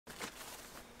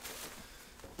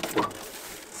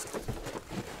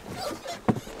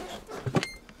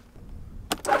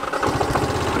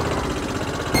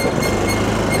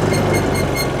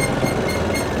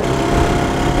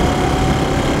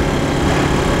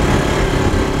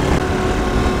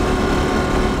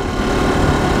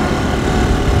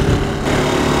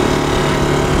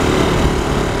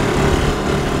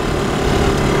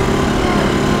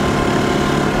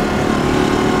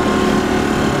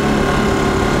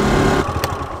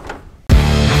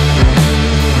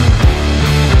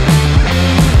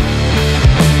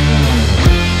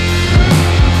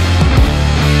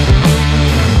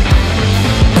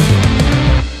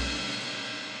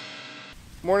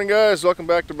guys, welcome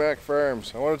back to Mac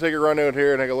Farms. I want to take a run out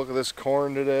here and take a look at this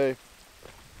corn today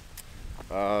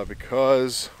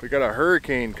because we got a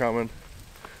hurricane coming.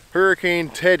 Hurricane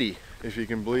Teddy, if you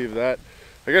can believe that.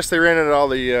 I guess they ran out all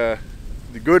the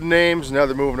good names, now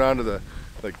they're moving on to the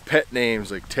pet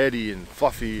names like Teddy and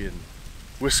Fluffy and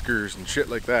Whiskers and shit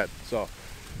like that. So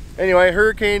anyway,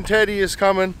 Hurricane Teddy is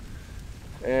coming,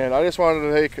 and I just wanted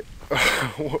to take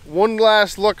one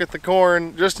last look at the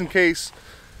corn just in case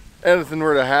anything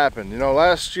were to happen. You know,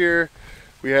 last year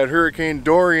we had Hurricane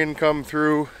Dorian come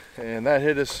through and that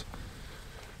hit us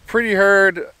pretty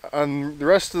hard on the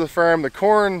rest of the farm. The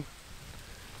corn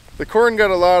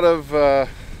got a lot of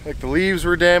like the leaves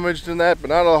were damaged in that, but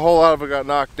not a whole lot of it got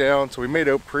knocked down, so we made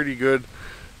out pretty good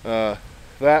that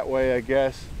way, I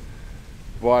guess.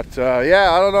 But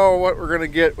yeah, I don't know what we're gonna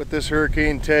get with this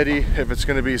Hurricane Teddy, if it's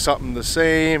gonna be something the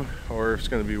same or if it's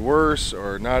gonna be worse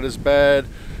or not as bad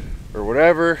or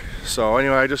whatever. So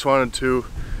anyway, I just wanted to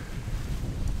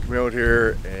come out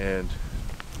here and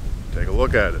take a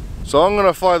look at it. So I'm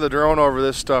gonna fly the drone over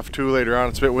this stuff too later on.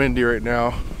 It's a bit windy right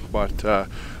now, but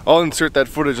I'll insert that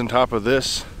footage on top of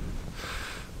this.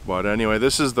 But anyway,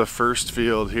 this is the first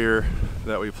field here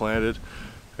that we planted.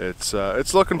 It's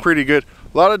looking pretty good.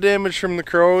 A lot of damage from the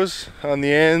crows on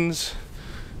the ends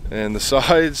and the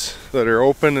sides that are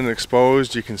open and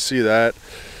exposed. You can see that.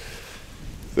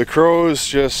 The crows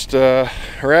just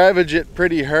ravage it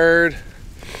pretty hard,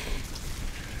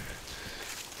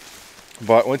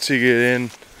 but once you get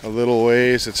in a little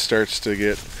ways, it starts to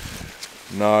get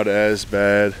not as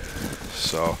bad.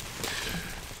 So,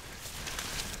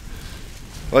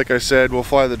 like I said, we'll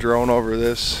fly the drone over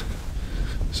this.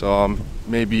 So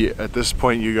maybe at this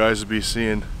point you guys will be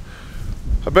seeing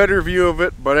a better view of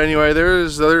it. But anyway,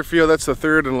 there's the other field. That's the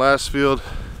third and last field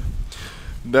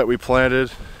that we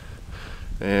planted.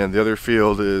 And the other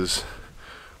field is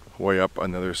way up on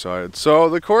the other side. So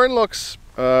the corn looks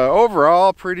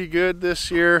overall pretty good this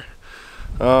year.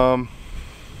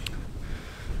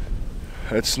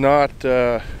 It's not,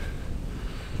 I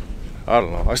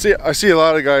don't know. I see a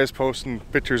lot of guys posting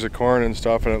pictures of corn and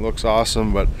stuff, and it looks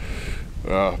awesome, but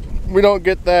we don't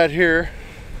get that here.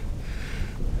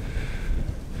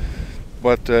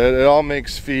 But it all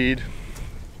makes feed.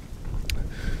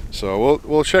 So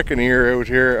we'll check an ear out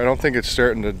here. I don't think it's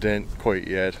starting to dent quite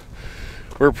yet.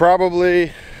 We're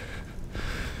probably,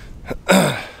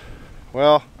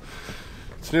 well,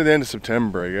 it's near the end of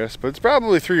September, I guess, but it's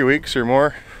probably 3 weeks or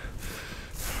more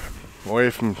away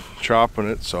from chopping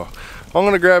it. So I'm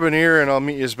gonna grab an ear and I'll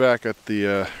meet you back at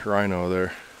the rhino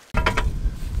there.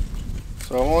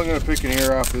 So I'm only gonna pick an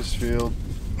ear off this field.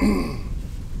 The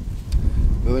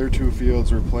other two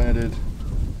fields were planted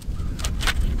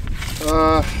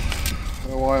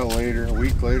a while later, a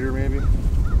week later maybe.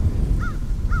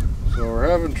 So we're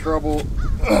having trouble,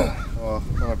 well,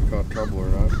 I don't know if you call it trouble or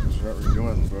not, because we're not really doing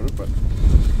anything about it, but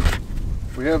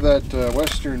if we have that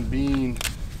western bean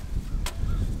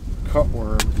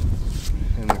cutworm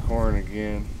in the corn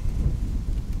again.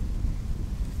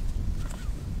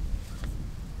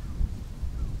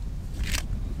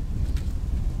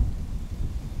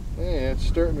 Hey, it's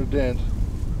starting to dent.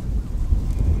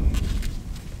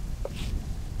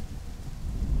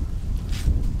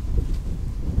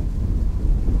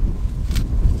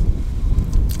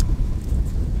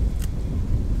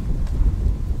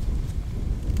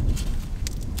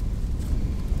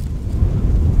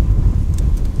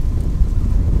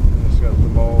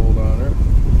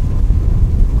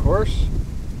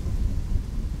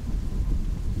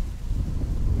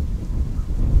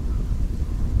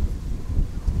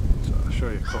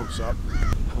 Close up.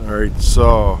 Alright,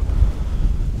 so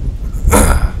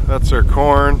that's our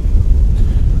corn.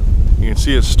 You can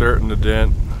see it's starting to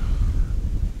dent.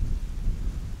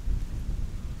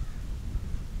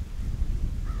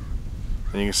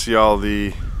 And you can see all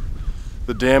the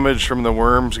damage from the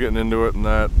worms getting into it and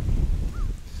that.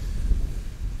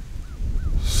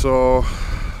 So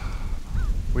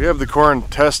we have the corn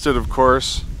tested, of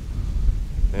course,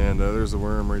 and there's the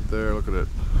worm right there. Look at it.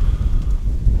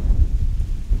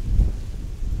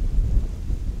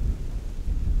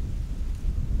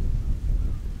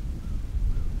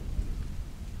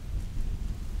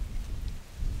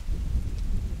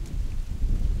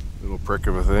 Little prick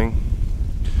of a thing.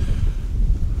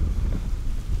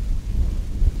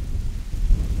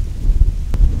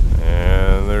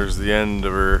 And there's the end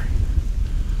of her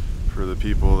for the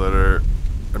people that are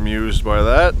amused by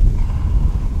that.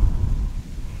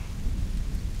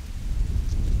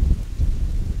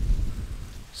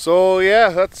 So yeah,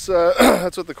 that's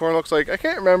that's what the corn looks like. I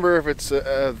can't remember if it's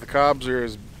the cobs are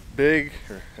as big,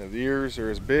 or the ears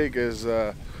are as big as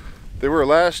they were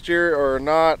last year or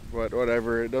not, but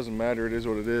whatever, it doesn't matter, it is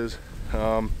what it is.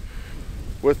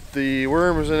 With the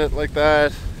worms in it like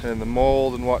that and the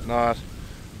mold and whatnot,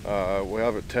 we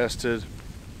have it tested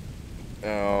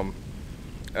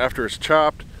after it's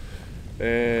chopped,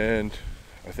 and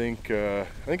I think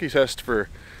he tests for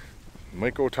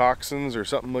mycotoxins or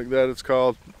something like that it's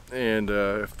called, and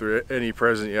if there are any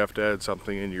present, you have to add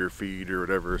something into your feed or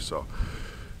whatever. So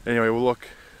anyway, we'll look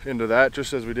into that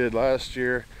just as we did last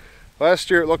year.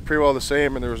 Last year it looked pretty well the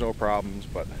same and there was no problems,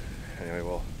 but anyway,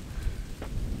 we'll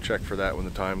check for that when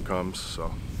the time comes.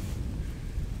 So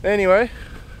anyway,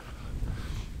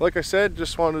 like I said,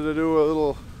 just wanted to do a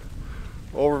little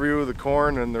overview of the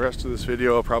corn, and the rest of this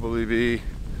video will probably be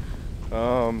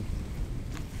drone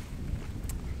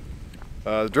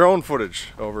footage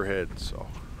overhead. So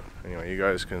anyway, you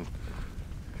guys can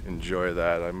enjoy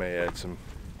that. I may add some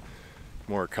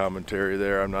more commentary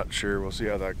there, I'm not sure, we'll see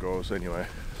how that goes. Anyway,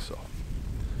 so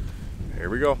here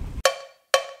we go.